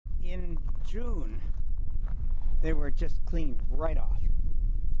in June, they were just cleaned right off.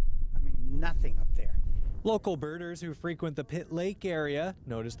 I mean, nothing up there. Local birders who frequent the Pitt Lake area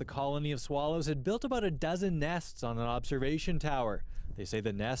noticed the colony of swallows had built about a dozen nests on an observation tower. They say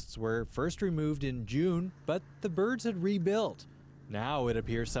the nests were first removed in June, but the birds had rebuilt. Now it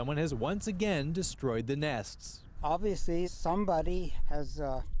appears someone has once again destroyed the nests. Obviously, somebody has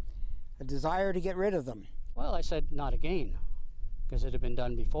a desire to get rid of them. Well, I said not again, because it had been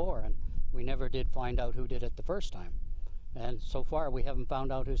done before, and we never did find out who did it the first time. And so far, we haven't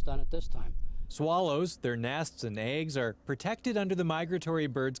found out who's done it this time. Swallows, their nests and eggs are protected under the Migratory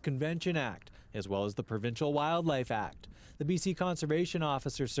Birds Convention Act, as well as the Provincial Wildlife Act. The BC Conservation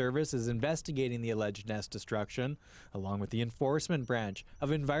Officer Service is investigating the alleged nest destruction, along with the Enforcement Branch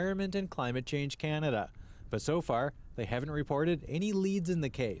of Environment and Climate Change Canada. But so far, they haven't reported any leads in the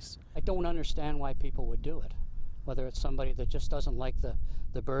case. I don't understand why people would do it, whether it's somebody that just doesn't like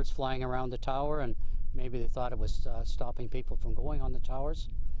the birds flying around the tower and maybe they thought it was stopping people from going on the towers.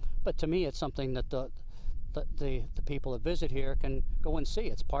 But to me, it's something that the people that visit here can go and see.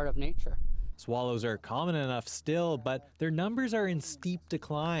 It's part of nature. Swallows are common enough still, but their numbers are in steep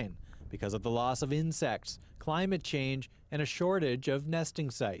decline because of the loss of insects, climate change, and a shortage of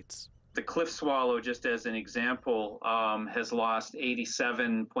nesting sites. The cliff swallow, just as an example, has lost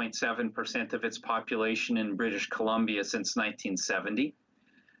 87.7% of its population in British Columbia since 1970.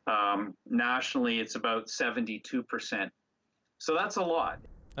 Nationally, it's about 72%. So that's a lot.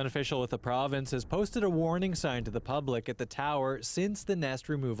 An official with the province has posted a warning sign to the public at the tower since the nest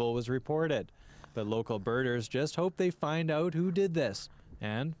removal was reported. But local birders just hope they find out who did this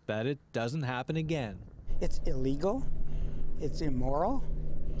and that it doesn't happen again. It's illegal, it's immoral,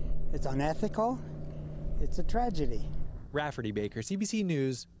 it's unethical, it's a tragedy. Rafferty Baker, CBC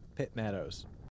News, Pitt Meadows.